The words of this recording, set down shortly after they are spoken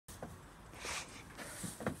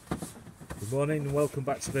Good morning and welcome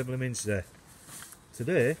back to Beverley Minster.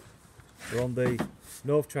 Today we're on the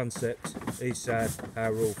north transept, east side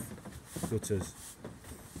our roof gutters.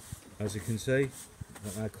 As you can see,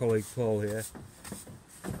 got my colleague Paul here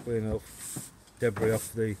cleaning up debris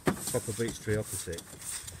off the top of beech tree opposite.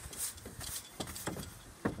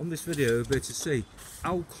 On this video we'll be able to see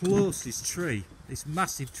how close this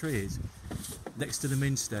massive tree is next to the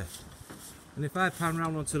Minster. And if I pan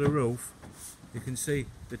round onto the roof, you can see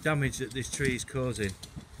the damage that this tree is causing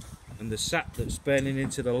and the sap that's burning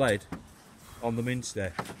into the lead on the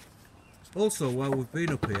Minster. Also, while we've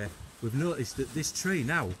been up here, we've noticed that this tree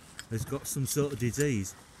now has got some sort of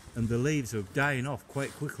disease and the leaves are dying off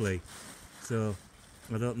quite quickly. So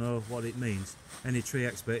I don't know what it means. Any tree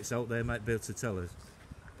experts out there might be able to tell us.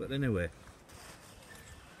 But anyway,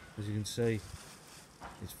 as you can see,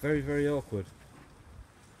 it's very, very awkward.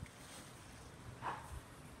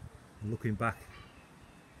 Looking back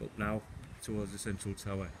up now towards the central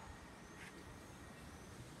tower.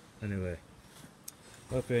 Anyway,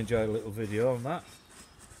 hope you enjoyed a little video on that,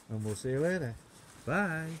 and we'll see you later.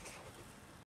 Bye.